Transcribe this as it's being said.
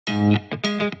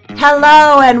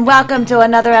Hello and welcome to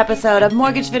another episode of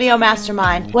Mortgage Video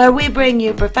Mastermind, where we bring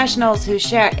you professionals who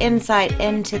share insight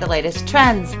into the latest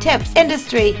trends, tips,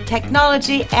 industry,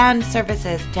 technology, and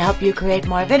services to help you create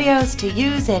more videos to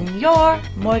use in your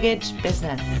mortgage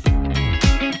business.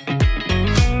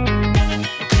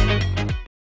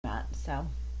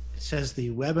 It says the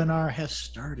webinar has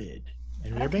started.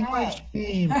 And we're being live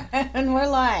streamed. And we're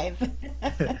live.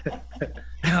 Let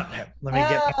me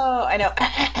get. Oh, I know.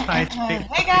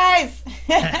 Hey guys.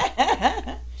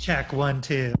 Check 1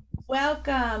 2.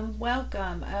 Welcome.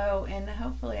 Oh, and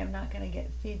hopefully I'm not going to get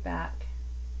feedback.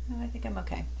 Oh, I think I'm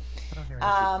okay.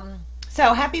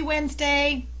 So happy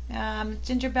Wednesday.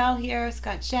 Ginger Bell here,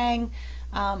 Scott Shang.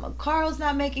 Carl's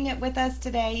not making it with us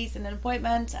today. He's in an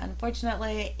appointment,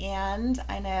 unfortunately. And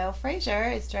I know Fraser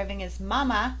is driving his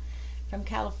mama from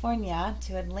California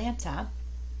to Atlanta.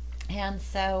 And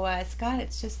so, Scott,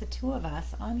 it's just the two of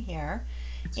us on here.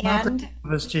 It's not the two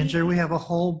of us, Ginger. We have a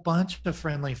whole bunch of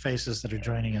friendly faces that are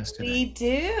joining us today. We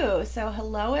do. So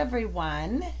hello,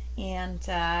 everyone, and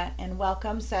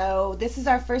welcome. So this is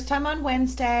our first time on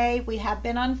Wednesday. We have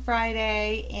been on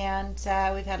Friday, and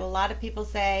we've had a lot of people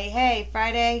say, hey,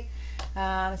 Friday,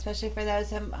 especially for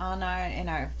those in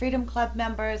our Freedom Club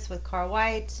members with Carl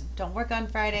White, don't work on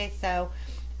Friday, so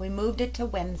we moved it to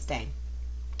Wednesday.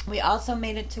 We also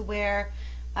made it to where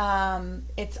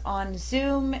it's on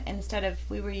Zoom instead of,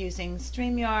 we were using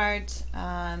StreamYard,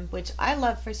 which I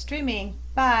love for streaming,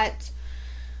 but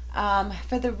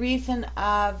for the reason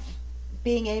of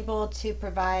being able to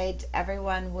provide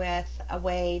everyone with a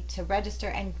way to register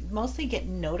and mostly get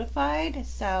notified.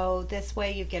 So this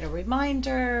way you get a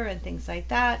reminder and things like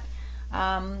that.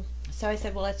 So I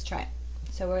said, well, let's try it.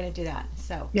 So we're going to do that.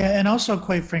 So yeah, and also,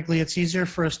 quite frankly, it's easier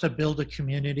for us to build a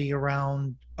community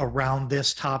around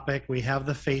this topic. We have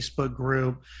the Facebook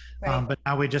group, right. But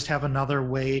now we just have another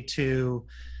way to,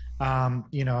 to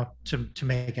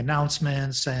make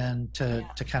announcements and to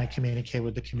kind of communicate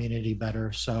with the community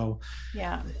better. So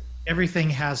yeah, everything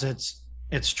has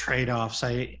its trade-offs.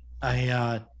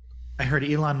 I heard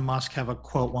Elon Musk have a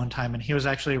quote one time, and he was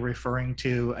actually referring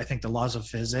to, I think, the laws of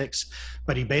physics,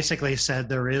 but he basically said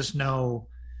there is no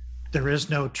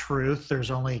truth, there's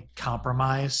only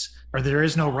compromise, or there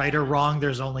is no right or wrong,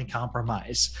 there's only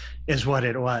compromise, is what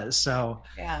it was. So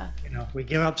yeah, we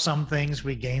give up some things,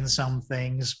 we gain some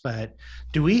things, but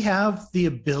do we have the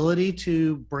ability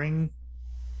to bring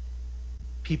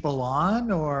people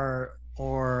on, or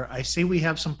I see we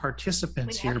have some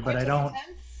participants here, but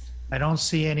I don't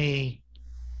see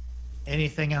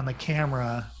anything on the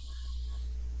camera.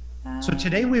 So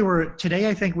today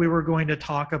I think we were going to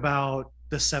talk about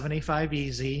the 75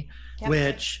 Easy, yep.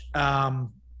 Which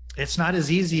it's not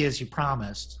as easy as you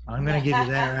promised. I'm going to give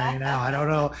you that right now. I don't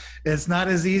know. It's not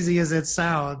as easy as it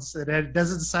sounds. It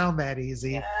doesn't sound that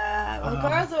easy. Well,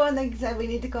 Carl's the one that said we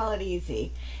need to call it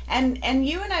easy. And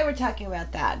you and I were talking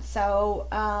about that. So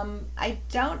I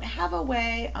don't have a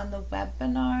way on the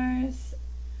webinars.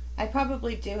 I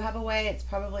probably do have a way. It's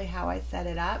probably how I set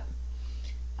it up.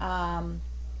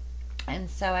 And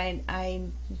so I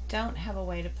don't have a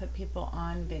way to put people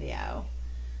on video.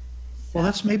 So, well,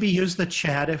 let's maybe use the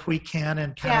chat if we can,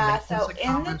 and kind of make so this a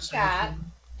in the chat.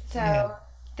 So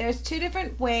there's two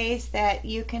different ways that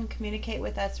you can communicate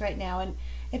with us right now. And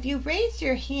if you raise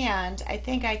your hand, I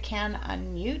think I can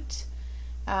unmute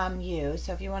you.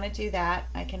 So if you want to do that,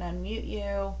 I can unmute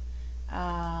you.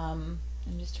 I'm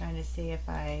just trying to see if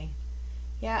I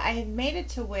had made it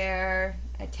to where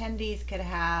attendees could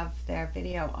have their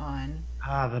video on.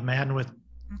 The man with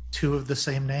two of the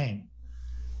same name.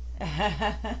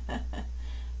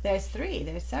 There's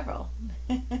several.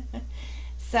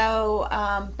 So,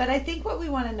 but I think what we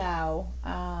want to know,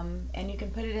 and you can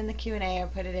put it in the Q&A or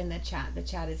put it in the chat. The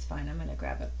chat is fine. I'm going to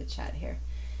grab up the chat here.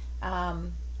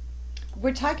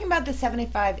 We're talking about the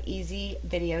 75 Easy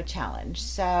Video Challenge.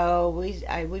 So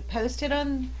we posted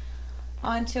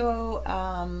onto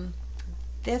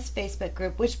this Facebook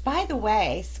group, which, by the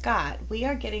way, Scott, we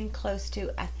are getting close to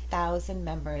 1,000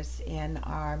 members in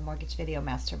our Mortgage Video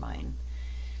Mastermind.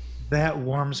 That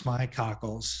warms my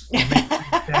cockles.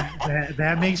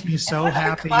 That makes me so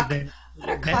happy. What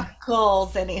are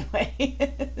cockles, anyway?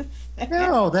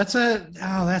 No, that's a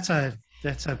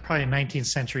probably 19th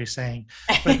century saying.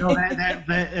 But no,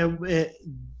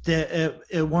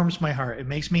 it warms my heart. It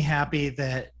makes me happy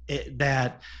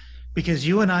that because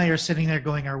you and I are sitting there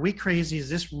going, are we crazy? Is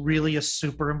this really a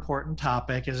super important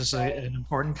topic? Is this an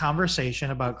important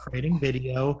conversation about creating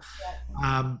video?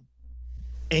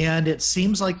 And it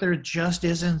seems like there just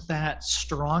isn't that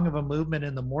strong of a movement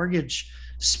in the mortgage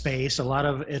space.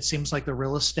 It seems like the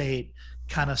real estate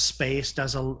kind of space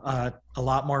does a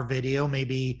lot more video.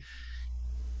 Maybe,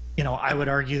 I would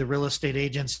argue the real estate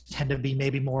agents tend to be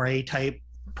maybe more A type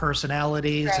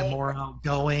personalities and Right. more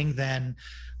outgoing than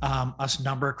us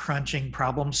number crunching,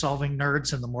 problem solving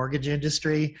nerds in the mortgage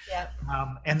industry. Yep.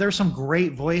 And there's some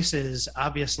great voices,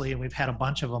 obviously, and we've had a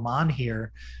bunch of them on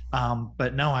here.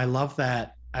 But no, I love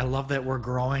that. I love that we're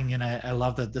growing, and I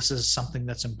love that this is something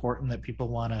that's important that people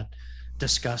want to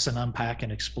discuss and unpack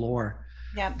and explore.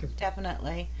 Yep,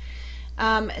 definitely.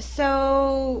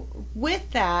 So with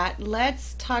that,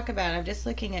 let's talk about. I'm just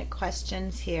looking at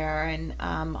questions here, and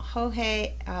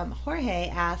Jorge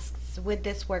asks, "Would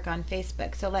this work on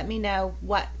Facebook?" So let me know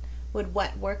what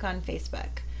work on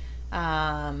Facebook.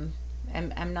 Um,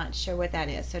 I'm not sure what that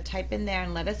is. So type in there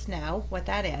and let us know what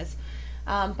that is.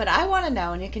 But I want to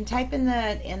know, and you can type in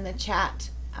the chat.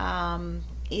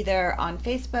 Either on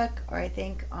Facebook or I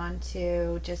think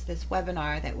onto just this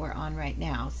webinar that we're on right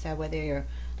now. So whether you're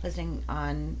listening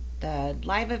on the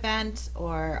live event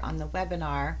or on the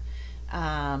webinar,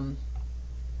 um,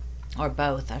 or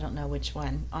both. I don't know which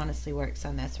one honestly works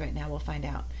on this right now. We'll find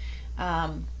out.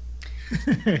 Um,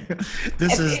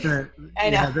 This is the I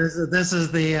know. yeah this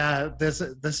is the this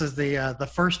is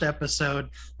the first episode.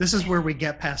 This is where we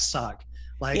get past suck.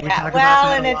 Like we Yeah, talk about well,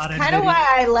 that and a it's lot in kind of video. why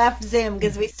I left Zoom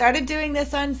because we started doing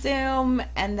this on Zoom,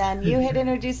 and then you had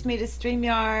introduced me to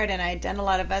StreamYard, and I'd done a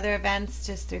lot of other events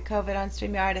just through COVID on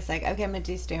StreamYard. It's like, okay, I'm gonna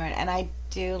do StreamYard, and I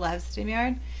do love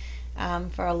StreamYard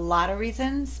for a lot of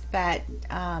reasons, but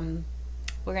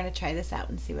we're gonna try this out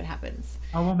and see what happens.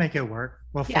 Oh, we'll make it work.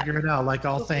 We'll Yeah, figure it out. Like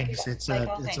all we'll figure it things, out, like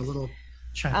all it's a things. little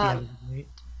chunky out Um, of the meat.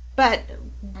 But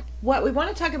what we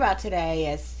want to talk about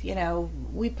today is,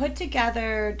 we put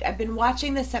together, I've been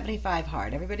watching the 75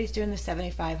 hard. Everybody's doing the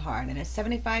 75 hard, and it's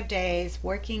 75 days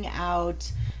working out.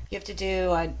 You have to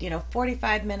do a,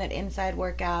 45-minute inside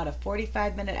workout, a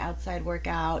 45-minute outside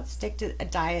workout, stick to a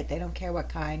diet. They don't care what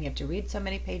kind. You have to read so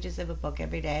many pages of a book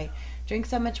every day, drink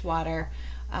so much water,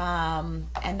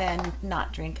 and then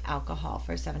not drink alcohol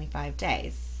for 75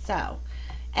 days. So,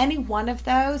 any one of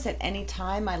those at any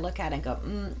time I look at and go,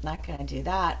 not going to do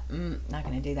that, not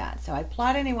going to do that. So I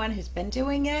applaud anyone who's been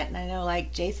doing it, and I know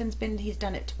like he's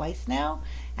done it twice now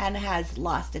and has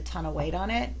lost a ton of weight on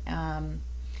it.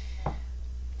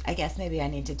 I guess maybe I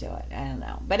need to do it. I don't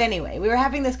know. But anyway, we were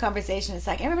having this conversation. It's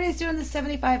like everybody's doing the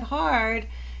 75 hard.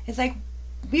 It's like,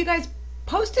 you guys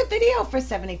post a video for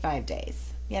 75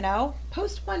 days,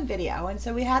 post one video. And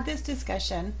so we had this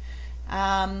discussion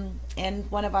in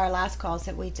one of our last calls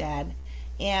that we did.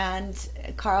 And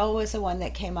Carl was the one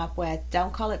that came up with,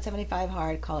 don't call it 75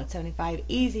 hard, call it 75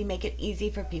 easy, make it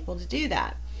easy for people to do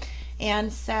that.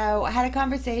 And so I had a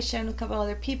conversation with a couple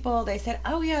other people. They said,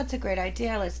 oh yeah, it's a great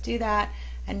idea, let's do that.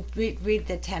 And read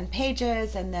the 10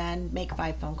 pages and then make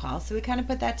 5 phone calls. So we kind of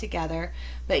put that together.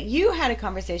 But you had a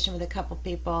conversation with a couple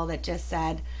people that just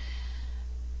said,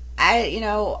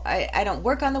 I don't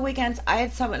work on the weekends. I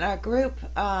had someone in our group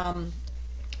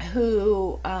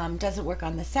who doesn't work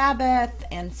on the Sabbath,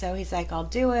 and so he's like, I'll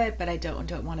do it, but I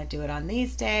don't want to do it on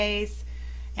these days.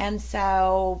 And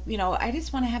so, I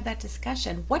just want to have that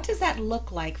discussion. What does that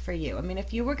look like for you? I mean,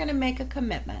 if you were going to make a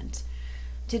commitment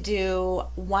to do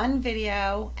one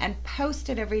video and post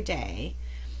it every day,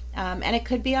 and it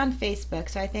could be on Facebook.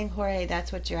 So I think, Jorge,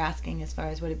 that's what you're asking as far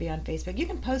as would it be on Facebook. You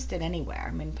can post it anywhere.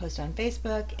 I mean, post on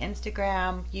Facebook,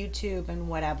 Instagram, YouTube, and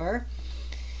whatever.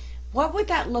 What would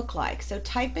that look like? So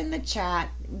type in the chat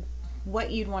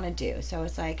what you'd want to do. So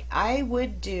it's like, I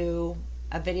would do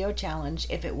a video challenge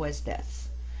if it was this.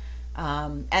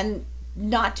 And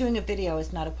not doing a video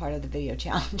is not a part of the video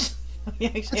challenge. We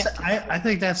actually have to. I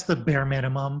think that's the bare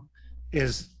minimum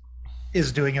is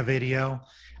doing a video.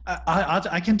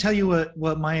 I can tell you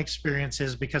what my experience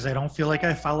is because I don't feel like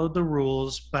I followed the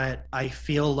rules, but I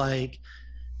feel like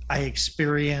I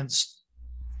experienced,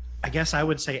 I guess I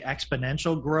would say,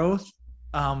 exponential growth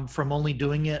from only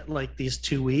doing it like these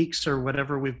 2 weeks or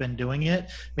whatever we've been doing it.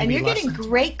 And Maybe you're less getting than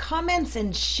great comments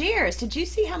and shares. Did you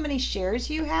see how many shares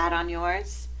you had on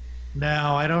yours?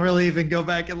 No, I don't really even go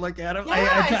back and look at them.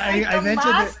 Yeah, it's like I the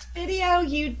mentioned it. last video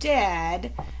you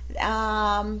did,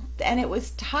 and it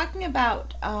was talking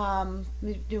about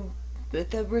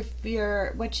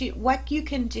your what you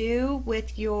can do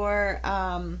with your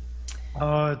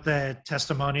Oh, the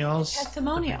testimonials, the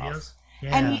testimonials. videos.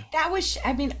 And Yeah, that was,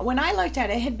 I mean, when I looked at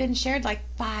it, it had been shared like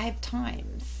 5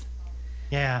 times.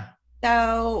 yeah.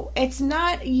 So it's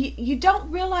not, you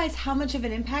don't realize how much of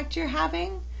an impact you're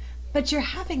having, but you're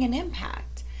having an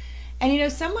impact.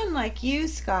 And someone like you,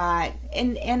 Scott,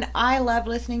 and I love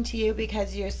listening to you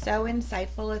because you're so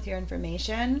insightful with your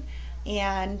information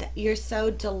and you're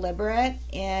so deliberate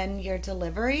in your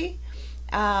delivery.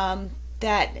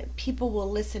 that people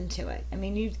will listen to it. I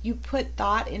mean, you put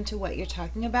thought into what you're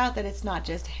talking about, that it's not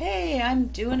just, hey, I'm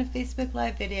doing a Facebook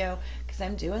Live video because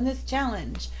I'm doing this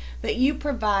challenge, but you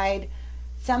provide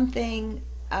something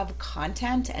of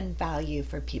content and value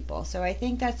for people. So I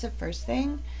think that's the first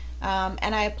thing.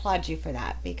 And I applaud you for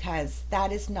that, because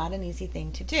that is not an easy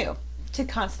thing to do, to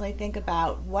constantly think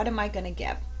about what am I going to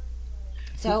give.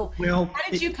 So, Well,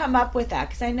 how did you come up with that?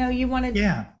 Because I know you wanted,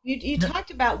 yeah. you talked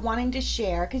about wanting to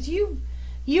share, because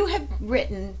you have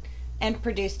written and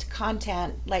produced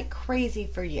content like crazy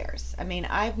for years. I mean,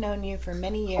 I've known you for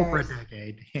many Over a years.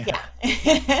 decade. Yeah.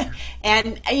 Yeah.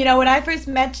 And when I first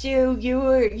met you, you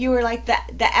were like the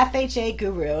FHA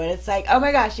guru, and it's like, "Oh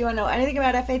my gosh, you want to know anything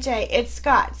about FHA? It's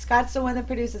Scott. Scott's the one that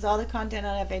produces all the content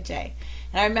on FHA."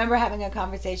 And I remember having a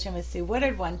conversation with Sue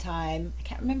Woodard one time. I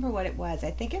can't remember what it was. I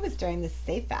think it was during the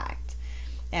SAFE Act.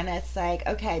 And it's like,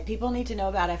 okay, people need to know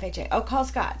about FHA. Oh, call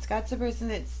Scott. Scott's the person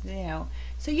that's.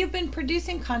 So you've been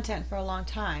producing content for a long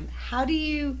time. How do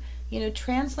you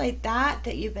translate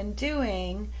that you've been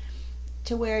doing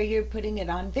to where you're putting it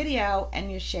on video and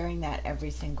you're sharing that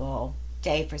every single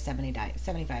day for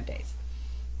 75 days?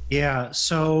 Yeah,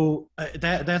 so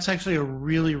that's actually a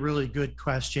really, really good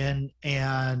question,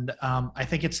 and I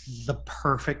think it's the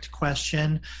perfect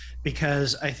question,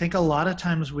 because I think a lot of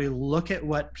times we look at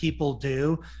what people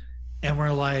do and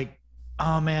we're like,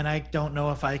 "Oh man, I don't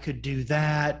know if I could do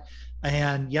that."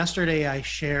 And yesterday I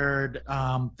shared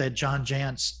that John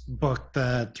Jant's book,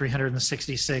 the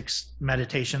 366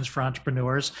 Meditations for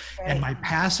Entrepreneurs, and Right. my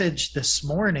passage this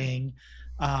morning,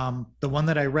 the one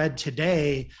that I read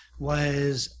today,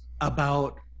 was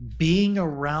about being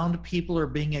around people or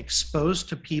being exposed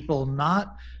to people,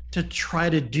 not to try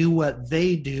to do what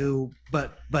they do,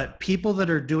 but people that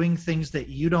are doing things that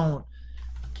you don't,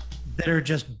 that are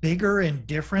just bigger and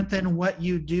different than what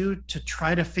you do, to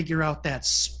try to figure out that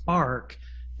spark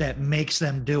that makes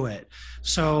them do it.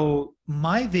 So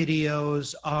my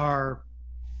videos are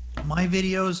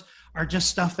just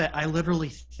stuff that I literally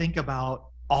think about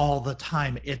all the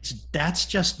time. That's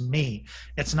just me.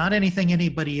 It's not anything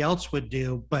anybody else would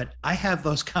do, but I have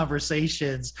those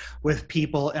conversations with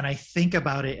people and I think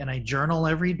about it and I journal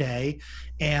every day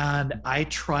and I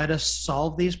try to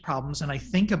solve these problems and I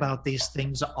think about these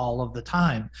things all of the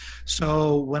time.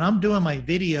 So when I'm doing my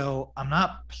video, I'm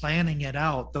not planning it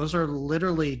out. Those are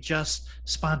literally just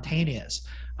spontaneous.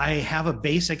 I have a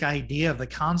basic idea of the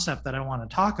concept that I want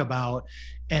to talk about,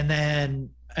 and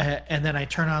then I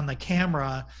turn on the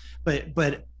camera.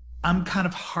 But I'm kind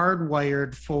of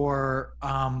hardwired for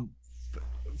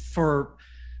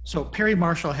so Perry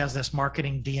Marshall has this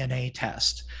marketing DNA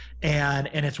test, and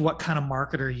it's what kind of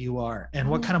marketer you are, and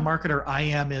what kind of marketer I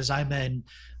am is I'm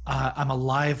a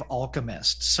live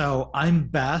alchemist. So I'm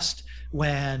best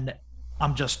when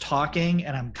I'm just talking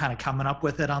and I'm kind of coming up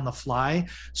with it on the fly.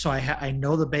 So I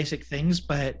know the basic things,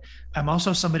 but I'm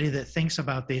also somebody that thinks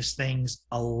about these things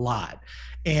a lot.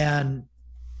 And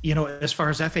as far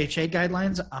as FHA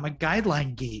guidelines, I'm a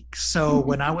guideline geek. So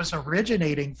when I was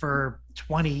originating for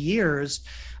 20 years,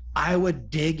 I would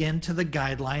dig into the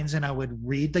guidelines and I would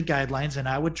read the guidelines and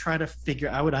I would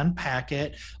I would unpack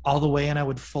it all the way and I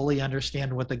would fully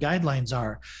understand what the guidelines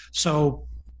are. So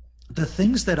the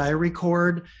things that I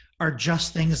record are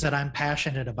just things that I'm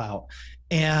passionate about.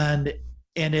 And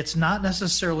it's not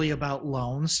necessarily about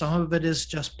loans. Some of it is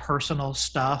just personal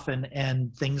stuff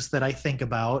and things that I think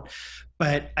about.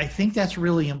 But I think that's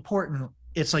really important.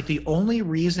 It's like the only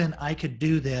reason I could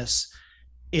do this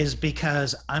is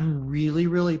because I'm really,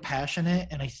 really passionate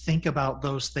and I think about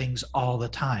those things all the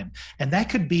time. And that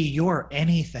could be your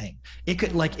anything. It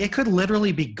could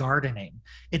literally be gardening.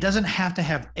 It doesn't have to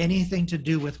have anything to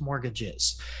do with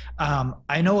mortgages.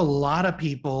 I know a lot of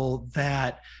people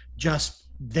that just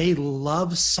they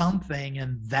love something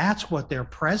and that's what their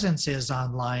presence is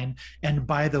online. And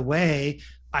by the way,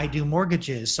 I do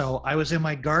mortgages. So I was in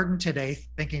my garden today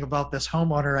thinking about this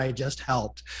homeowner I just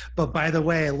helped. But by the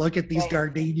way, look at these Right.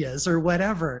 gardenias or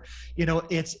whatever.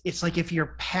 It's like if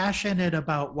you're passionate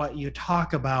about what you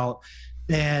talk about,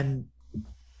 then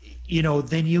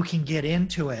then you can get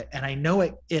into it. And I know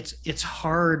it's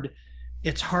hard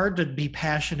to be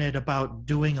passionate about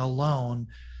doing alone,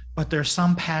 but there's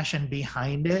some passion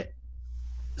behind it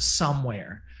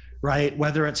somewhere, right?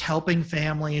 Whether it's helping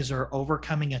families or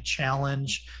overcoming a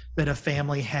challenge that a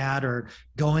family had or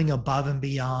going above and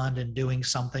beyond and doing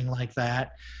something like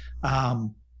that.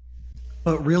 Um,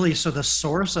 but really, so the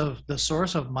source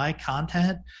of my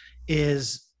content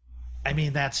is, I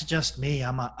mean, that's just me.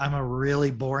 I'm a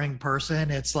really boring person.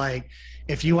 It's like,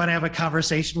 if you want to have a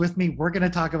conversation with me, we're going to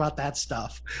talk about that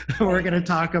stuff. We're Right. going to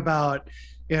talk about,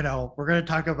 we're going to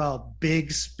talk about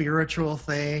big spiritual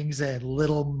things and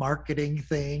little marketing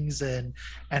things, and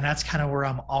that's kind of where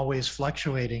I'm always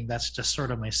fluctuating. That's just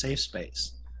sort of my safe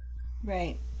space.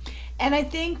 Right. And I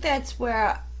think that's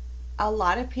where a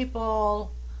lot of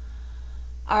people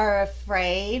are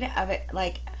afraid of it,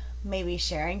 like maybe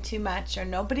sharing too much or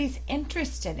nobody's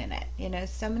interested in it.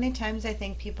 So many times I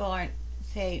think people aren't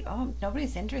say, oh,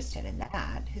 nobody's interested in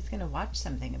that. Who's going to watch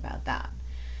something about that?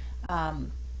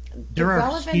 Um, the There are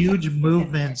relevance of huge it.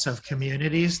 movements of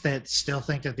communities that still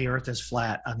think that the earth is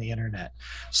flat on the internet.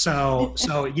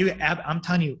 I'm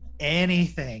telling you,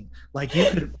 anything, like, you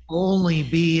could only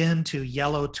be into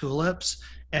yellow tulips,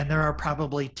 and there are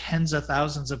probably tens of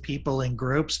thousands of people in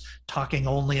groups talking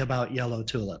only about yellow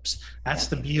tulips. That's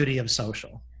Yeah, the beauty of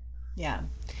social. yeah.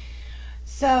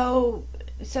 So,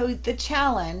 so the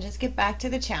challenge. Let's get back to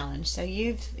the challenge. So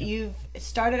you've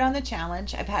started on the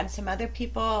challenge. I've had some other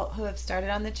people who have started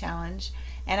on the challenge,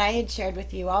 and I had shared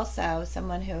with you also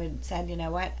someone who had said, you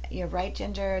know what, you're right,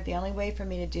 Ginger. The only way for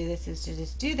me to do this is to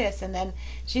just do this. And then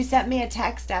she sent me a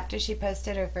text after she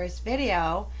posted her first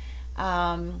video.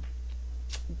 Um,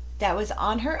 that was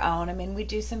on her own. I mean, we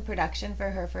do some production for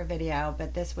her for video,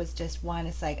 but this was just one.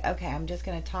 It's like, okay, I'm just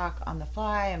going to talk on the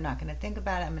fly. I'm not going to think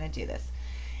about it. I'm going to do this.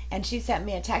 And she sent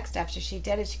me a text after she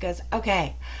did it. She goes,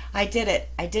 okay, I did it.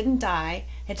 I didn't die.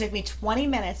 It took me 20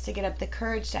 minutes to get up the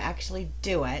courage to actually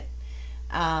do it.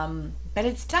 But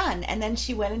it's done. And then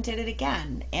she went and did it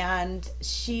again. And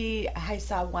I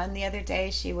saw one the other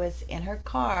day. She was in her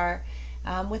car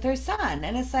with her son.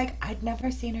 And it's like, I'd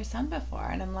never seen her son before.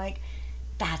 And I'm like,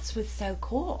 that's what's so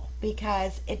cool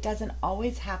because it doesn't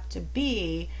always have to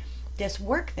be this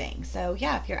work thing. So,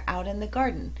 yeah, if you're out in the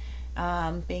garden,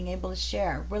 being able to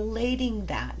share, relating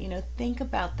that, think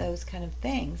about those kind of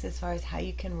things as far as how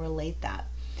you can relate that.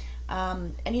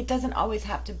 And it doesn't always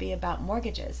have to be about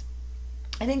mortgages.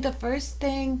 I think the first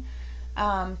thing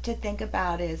to think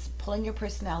about is pulling your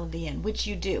personality in, which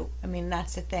you do. I mean,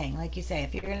 that's the thing. Like you say,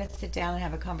 if you're going to sit down and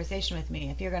have a conversation with me,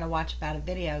 if you're going to watch about a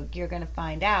video, you're going to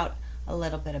find out a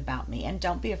little bit about me. And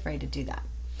don't be afraid to do that.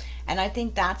 And I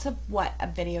think that's what a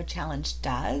video challenge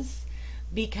does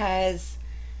because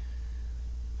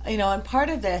and part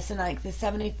of this and like the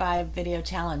 75 video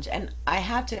challenge, and I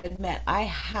have to admit,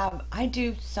 I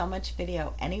do so much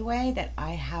video anyway that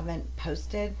I haven't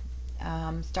posted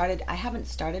I haven't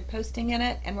started posting in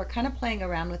it, and we're kind of playing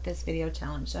around with this video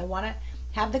challenge. So I want to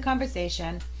have the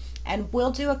conversation, and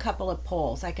we'll do a couple of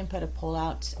polls. I can put a poll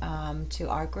out to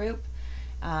our group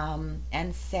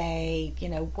and say,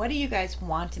 what do you guys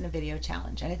want in a video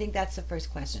challenge? And I think that's the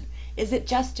first question. Is it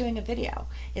just doing a video?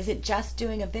 Is it just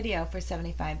doing a video for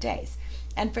 75 days?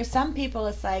 And for some people,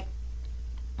 it's like,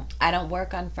 I don't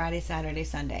work on Friday, Saturday,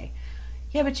 Sunday.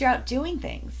 Yeah, but you're out doing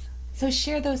things. So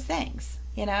share those things.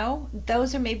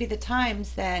 Those are maybe the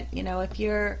times that, if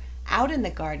you're out in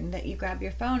the garden, that you grab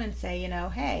your phone and say,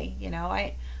 hey,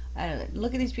 I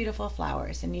look at these beautiful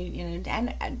flowers, and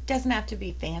and it doesn't have to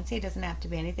be fancy, it doesn't have to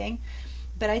be anything,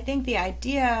 but I think the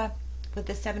idea with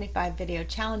the 75 video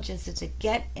challenge is to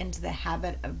get into the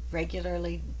habit of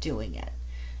regularly doing it,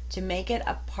 to make it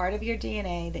a part of your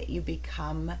DNA, that you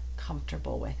become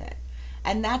comfortable with it,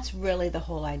 and that's really the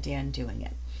whole idea in doing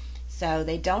it. So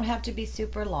they don't have to be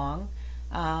super long,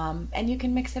 and you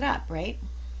can mix it up, right?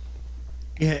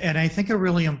 Yeah, and I think a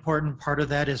really important part of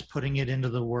that is putting it into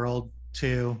the world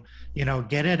to,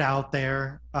 get it out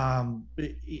there.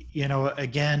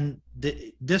 Again,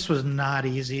 this was not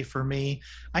easy for me.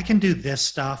 I can do this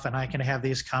stuff and I can have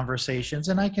these conversations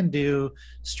and I can do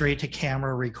straight to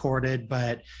camera recorded,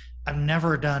 but I've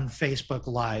never done Facebook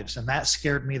lives, and that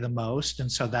scared me the most.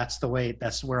 And so that's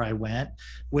where I went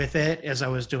with it, as I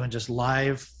was doing just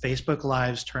live Facebook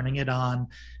lives, turning it on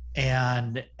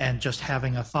and just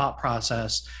having a thought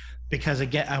process, because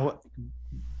again,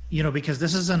 because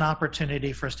this is an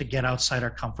opportunity for us to get outside our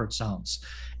comfort zones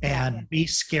and be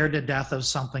scared to death of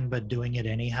something, but doing it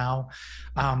anyhow.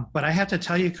 But I have to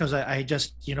tell you, because I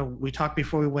just, we talked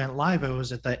before we went live, it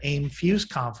was at the AIM Fuse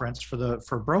conference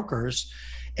for brokers.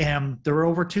 And there were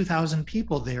over 2,000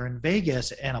 people there in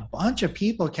Vegas, and a bunch of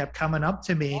people kept coming up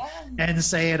to me and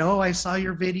saying, "Oh, I saw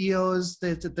your videos.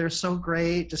 They're so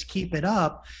great. Just keep it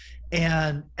up."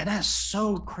 And that's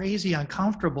so crazy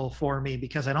uncomfortable for me,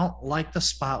 because I don't like the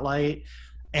spotlight,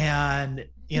 and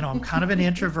I'm kind of an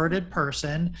introverted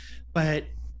person, but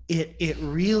it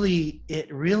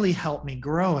really helped me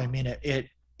grow. I mean, it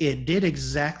did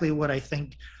exactly what I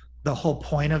think the whole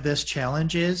point of this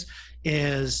challenge is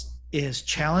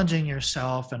challenging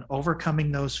yourself and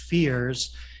overcoming those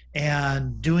fears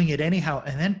and doing it anyhow,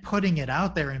 and then putting it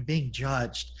out there and being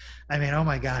judged. I mean, oh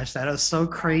my gosh, that is so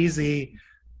crazy.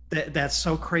 that's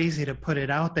so crazy to put it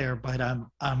out there, but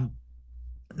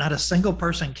not a single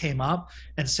person came up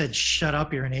and said, "Shut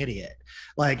up, you're an idiot."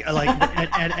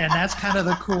 And that's kind of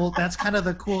the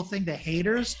cool thing. The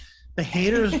haters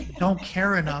don't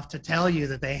care enough to tell you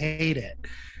that they hate it.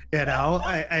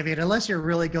 I mean, unless you're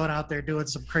really going out there doing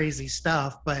some crazy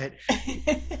stuff, but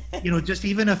just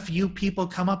even a few people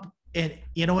come up and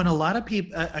a lot of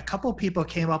people, a couple people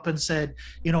came up and said,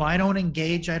 I don't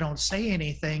engage, I don't say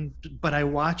anything, but I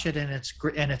watch it and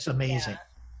it's amazing.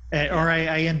 Or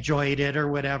I enjoyed it or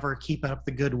whatever. Keep up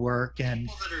the good work. And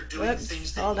people that are doing Whoops,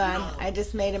 things that hold on. I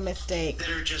just made a mistake. That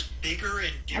are just bigger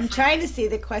and different. I'm trying to see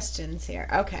the questions here.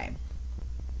 Okay.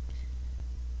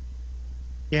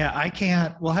 Yeah, I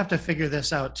can't. We'll have to figure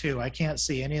this out too. I can't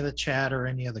see any of the chat or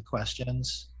any of the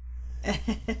questions.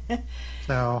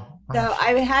 So, So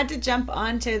I had to jump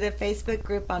onto the Facebook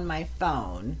group on my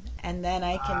phone, and then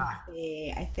I can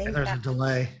see. I think there's a that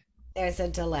delay. there's a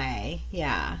delay.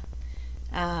 Yeah.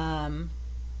 Um,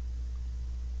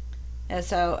 and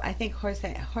so I think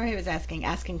Jorge was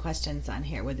asking questions on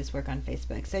here. Would this work on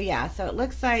Facebook? So yeah. So it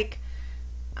looks like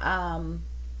um,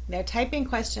 they're typing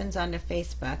questions onto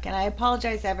Facebook, and I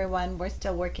apologize, everyone. We're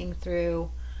still working through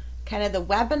kind of the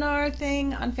webinar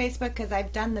thing on Facebook because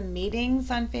I've done the meetings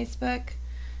on Facebook.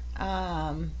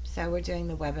 So we're doing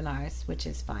the webinars, which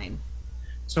is fine.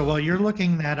 So while you're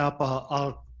looking that up,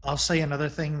 I'll say another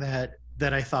thing that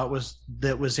I thought was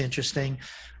interesting.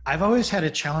 I've always had a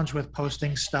challenge with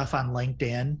posting stuff on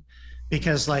LinkedIn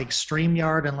because like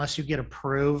StreamYard, unless you get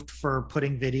approved for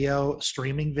putting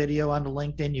streaming video onto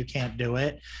LinkedIn, you can't do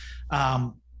it.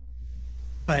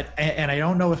 And I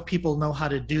don't know if people know how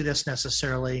to do this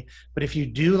necessarily, but if you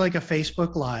do like a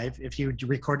Facebook Live, if you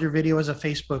record your video as a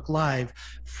Facebook Live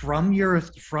from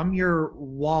your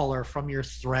wall or from your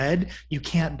thread, you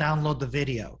can't download the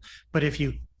video. But if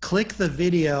you click the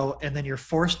video and then you're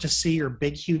forced to see your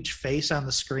big huge face on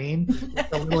the screen,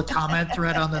 the little comment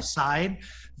thread on the side,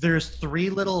 there's 3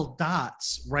 little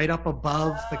dots right up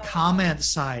above the comment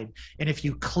side, and if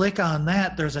you click on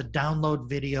that, there's a download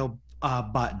video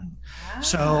button.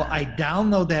 So I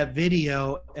download that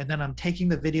video, and then I'm taking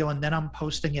the video and then I'm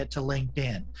posting it to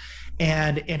LinkedIn.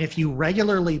 And if you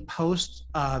regularly post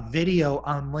video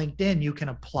on LinkedIn, you can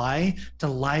apply to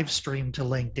live stream to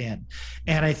LinkedIn.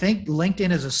 And I think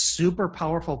LinkedIn is a super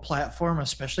powerful platform,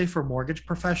 especially for mortgage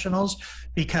professionals,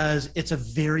 because it's a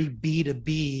very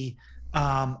B2B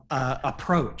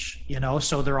approach,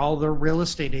 so they're all the real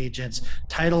estate agents,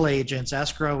 title agents,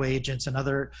 escrow agents, and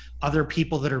other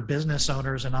people that are business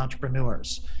owners and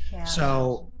entrepreneurs. Yeah.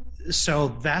 So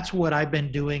that's what I've been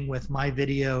doing with my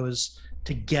videos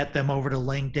to get them over to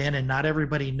LinkedIn. And not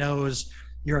everybody knows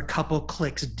you're a couple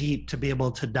clicks deep to be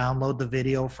able to download the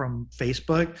video from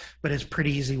Facebook, but it's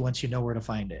pretty easy once you know where to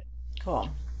find it. Cool.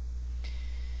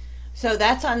 So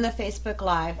that's on the Facebook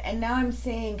Live. And now I'm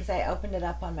seeing, because I opened it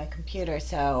up on my computer,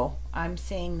 so I'm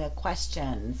seeing the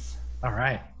questions. All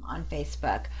right. On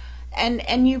Facebook.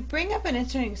 And you bring up an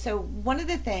interesting, so one of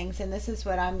the things, and this is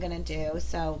what I'm going to do,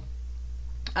 so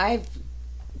I've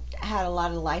had a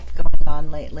lot of life going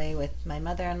on lately with my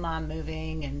mother-in-law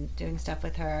moving and doing stuff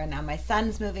with her, and now my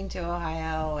son's moving to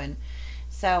Ohio, and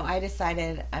so I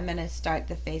decided I'm going to start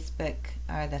the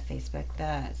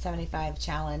 75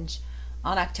 challenge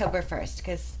on October 1st,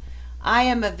 because I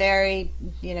am a very,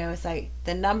 it's like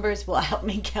the numbers will help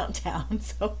me count down.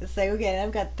 So it's like, okay,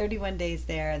 I've got 31 days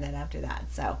there, and then after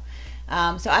that. So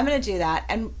I'm going to do that.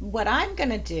 And what I'm going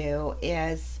to do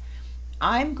is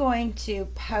I'm going to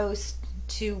post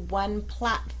to one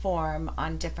platform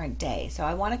on different days. So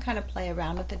I want to kind of play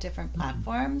around with the different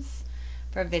platforms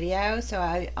for video. So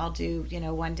I'll do,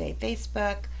 one day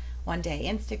Facebook, one day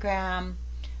Instagram.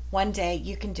 One day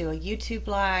you can do a YouTube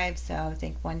live, so I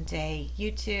think one day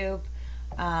YouTube,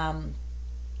 and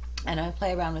I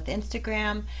play around with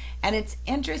Instagram, and it's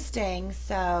interesting.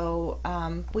 So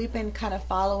we've been kind of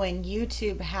following.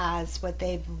 YouTube has what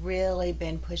they've really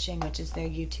been pushing, which is their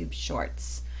YouTube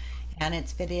Shorts, and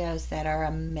it's videos that are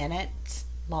a minute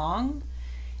long,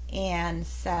 and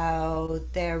so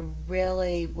they're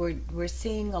really we're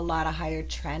seeing a lot of higher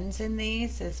trends in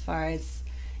these as far as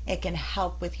it can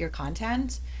help with your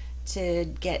content to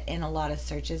get in a lot of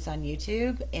searches on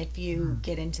YouTube if you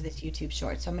get into this YouTube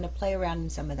short. So I'm going to play around in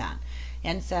some of that.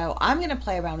 And so I'm going to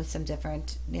play around with some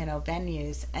different,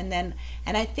 venues. And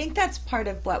I think that's part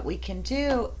of what we can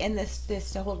do in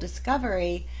this whole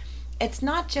discovery. It's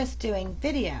not just doing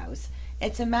videos.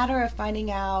 It's a matter of finding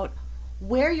out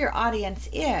where your audience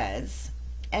is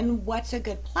and what's a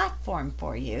good platform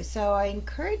for you. So I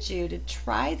encourage you to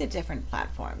try the different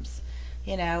platforms.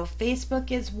 Facebook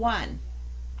is one.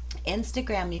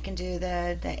 Instagram, you can do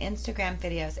the Instagram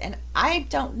videos, and I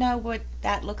don't know what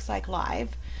that looks like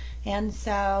live. And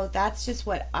so that's just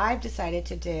what I've decided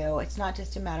to do. It's not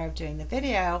just a matter of doing the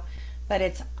video, but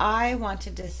it's I want to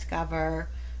discover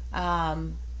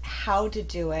how to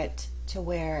do it to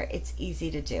where it's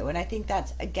easy to do. And I think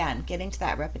that's, again, getting to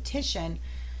that repetition.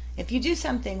 If you do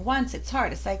something once, it's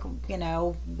hard. It's like,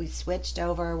 we switched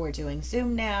over, we're doing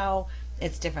Zoom now.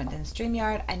 It's different than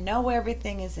StreamYard. I know where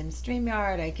everything is in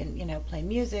StreamYard. I can, play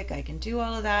music. I can do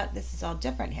all of that. This is all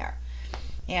different here.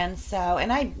 And so,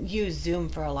 and I use Zoom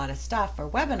for a lot of stuff for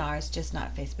webinars, just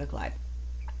not Facebook Live.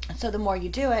 So the more you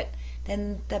do it,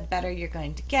 then the better you're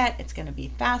going to get. It's going to be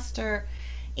faster.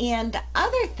 And the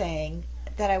other thing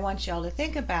that I want y'all to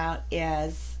think about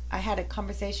is I had a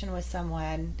conversation with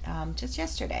someone just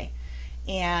yesterday,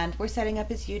 and we're setting up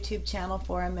his YouTube channel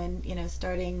for him, and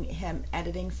starting him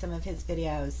editing some of his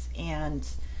videos. And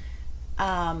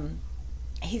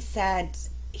he said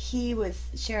he was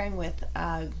sharing with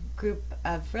a group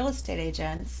of real estate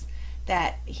agents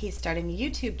that he's starting a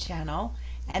YouTube channel,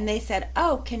 and they said,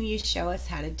 "Oh, can you show us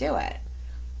how to do it?"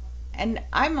 And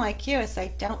I'm like you, it's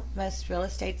like, don't most real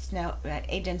estate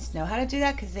agents know how to do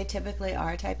that? Because they typically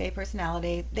are type A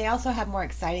personality. They also have more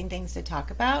exciting things to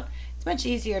talk about. It's much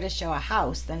easier to show a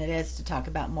house than it is to talk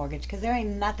about mortgage, because there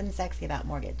ain't nothing sexy about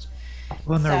mortgage.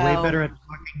 Well, and they're way So better at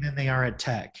talking than they are at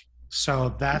tech.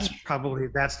 So that's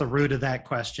the root of that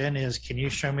question is, can you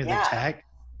show me the yeah. tech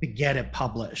to get it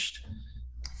published?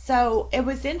 So it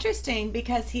was interesting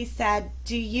because he said,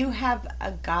 "Do you have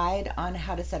a guide on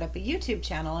how to set up a YouTube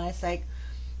channel?" And it's like,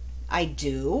 I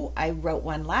do. I wrote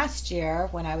one last year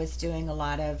when I was doing a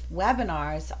lot of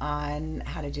webinars on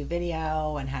how to do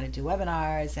video and how to do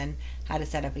webinars and how to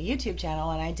set up a YouTube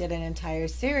channel. And I did an entire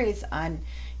series on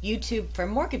YouTube for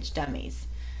mortgage dummies,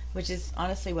 which is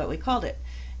honestly what we called it.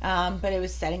 But it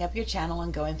was setting up your channel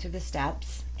and going through the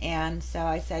steps. And so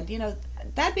I said,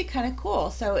 that'd be kind of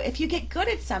cool. So if you get good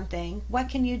at something, what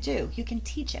can you do? You can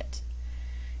teach it.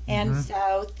 And Hmm.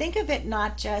 so think of it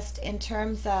not just in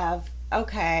terms of,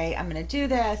 okay, I'm going to do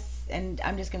this and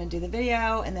I'm just going to do the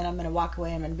video and then I'm going to walk away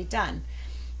and I'm going to be done.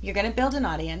 You're going to build an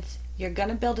audience. You're going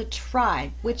to build a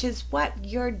tribe, which is what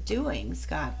you're doing,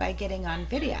 Scott, by getting on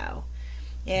video.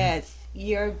 Is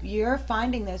you're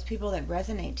finding those people that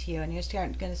resonate to you, and you're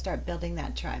going to start building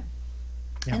that tribe.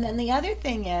 Yeah. And then the other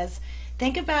thing is,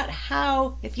 think about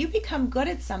how if you become good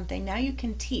at something, now you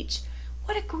can teach.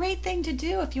 What a great thing to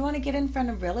do if you want to get in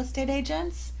front of real estate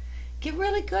agents. Get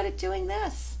really good at doing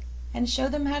this and show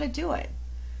them how to do it.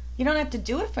 You don't have to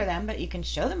do it for them, but you can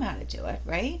show them how to do it,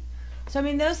 right? So I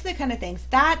mean, those are the kind of things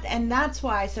that's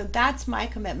why. So that's my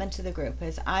commitment to the group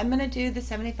is I'm going to do the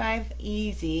 75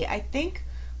 easy. I think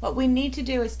what we need to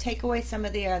do is take away some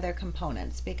of the other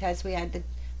components because we had to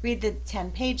read the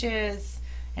 10 pages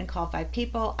and call 5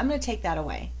 people. I'm going to take that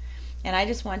away. And I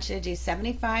just want you to do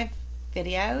 75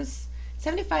 videos.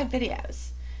 75 videos.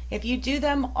 If you do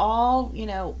them all,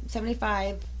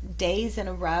 75 days in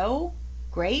a row,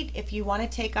 great. If you want to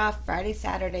take off Friday,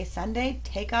 Saturday, Sunday,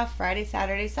 take off Friday,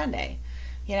 Saturday, Sunday.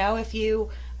 If you,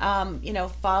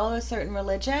 follow a certain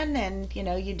religion and,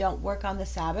 you don't work on the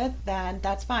Sabbath, then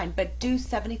that's fine. But do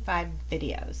 75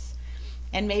 videos.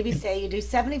 And maybe say you do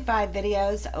 75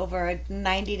 videos over a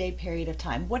 90-day period of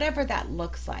time, whatever that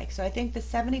looks like. So I think the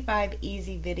 75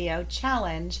 easy video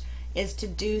challenge is to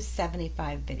do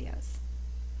 75 videos,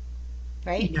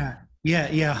 right?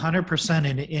 Yeah, 100%.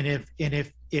 And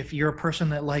if you're a person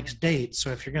that likes dates,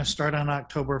 so if you're going to start on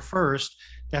October 1st,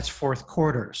 that's fourth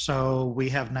quarter. So we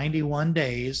have 91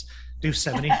 days. Do I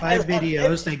 75 love it.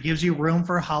 videos. That gives you room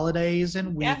for holidays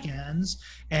and Yeah, weekends,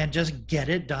 and just get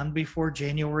it done before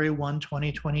January 1,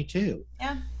 2022.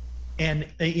 yeah. And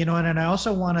I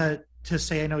also want to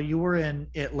say, I know you were in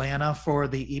Atlanta for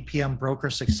the EPM Broker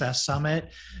Success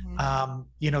Summit. Mhm.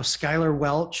 Skylar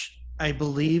Welch, I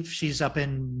believe she's up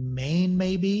in Maine,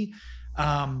 maybe.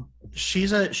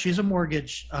 She's a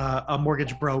mortgage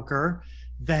broker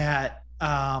that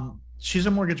she's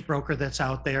a mortgage broker that's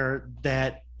out there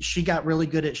that she got really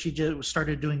good at. She just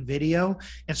started doing video,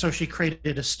 and so she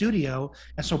created a studio.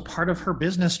 And so part of her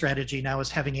business strategy now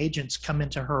is having agents come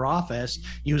into her office,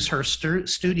 use her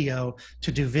studio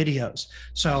to do videos.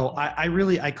 So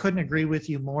I couldn't agree with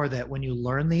you more that when you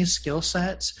learn these skill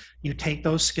sets, you take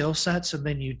those skill sets and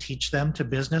then you teach them to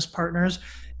business partners,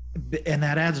 and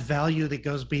that adds value that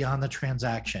goes beyond the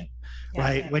transaction. Yeah,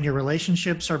 Right, when your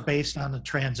relationships are based on the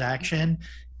transaction,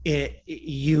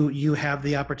 you have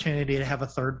the opportunity to have a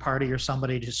third party or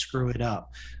somebody to screw it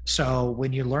up. So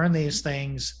when you learn these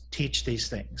things, teach these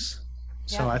things.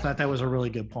 So yeah. I thought that was a really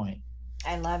good point.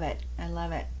 I love it. I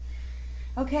love it.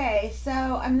 Okay, so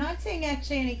I'm not seeing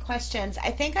actually any questions.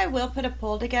 I think I will put a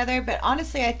poll together, but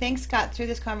honestly, I think Scott, through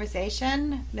this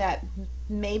conversation, that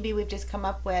maybe we've just come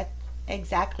up with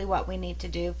exactly what we need to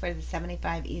do for the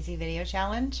 75 Easy Video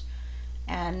Challenge,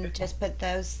 and just put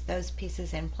those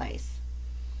pieces in place.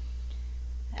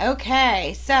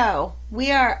 Okay, so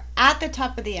we are at the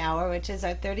top of the hour, which is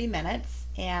our 30 minutes,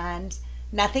 and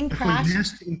nothing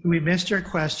crashed. If we missed your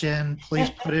question, please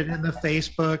put it in the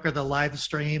Facebook or the live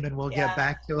stream and we'll get Yeah.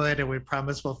 back to it and we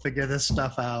promise we'll figure this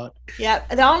stuff out. Yep.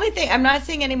 The only thing, I'm not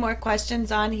seeing any more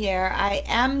questions on here. I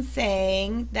am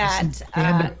saying I see that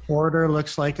Panda Porter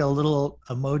looks like a little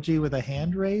emoji with a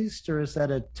hand raised, or is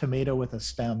that a tomato with a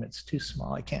stem? It's too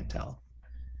small. I can't tell.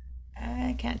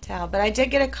 I can't tell, but I did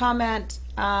get a comment.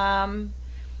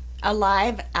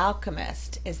 Alive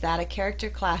Alchemist. Is that a character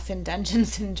class in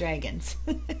Dungeons and Dragons?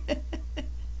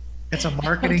 It's a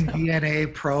marketing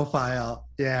DNA profile.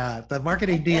 Yeah, the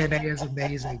marketing DNA is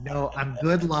amazing. No, I'm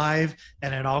good live,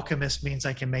 and an alchemist means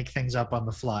I can make things up on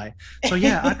the fly. So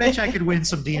yeah, I bet you I could win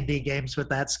some D&D games with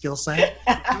that skill set.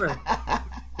 Sure,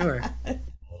 sure.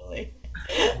 Totally.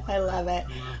 I love it. I love that.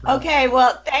 Okay,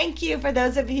 well, thank you for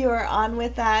those of you who are on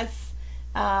with us.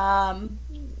 Um,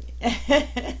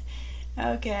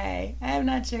 okay, I'm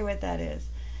not sure what that is.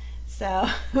 So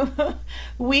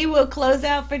we will close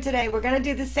out for today. We're going to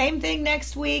do the same thing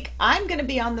next week. I'm going to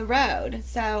be on the road.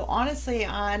 So honestly,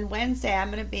 on Wednesday,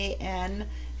 I'm going to be in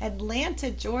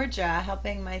Atlanta, Georgia,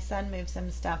 helping my son move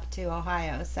some stuff to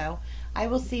Ohio. So I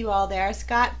will see you all there.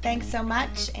 Scott, thanks so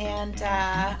much. And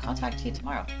I'll talk to you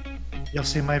tomorrow. You'll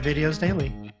see my videos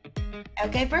daily.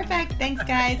 Okay, perfect. Thanks,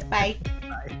 guys. Bye.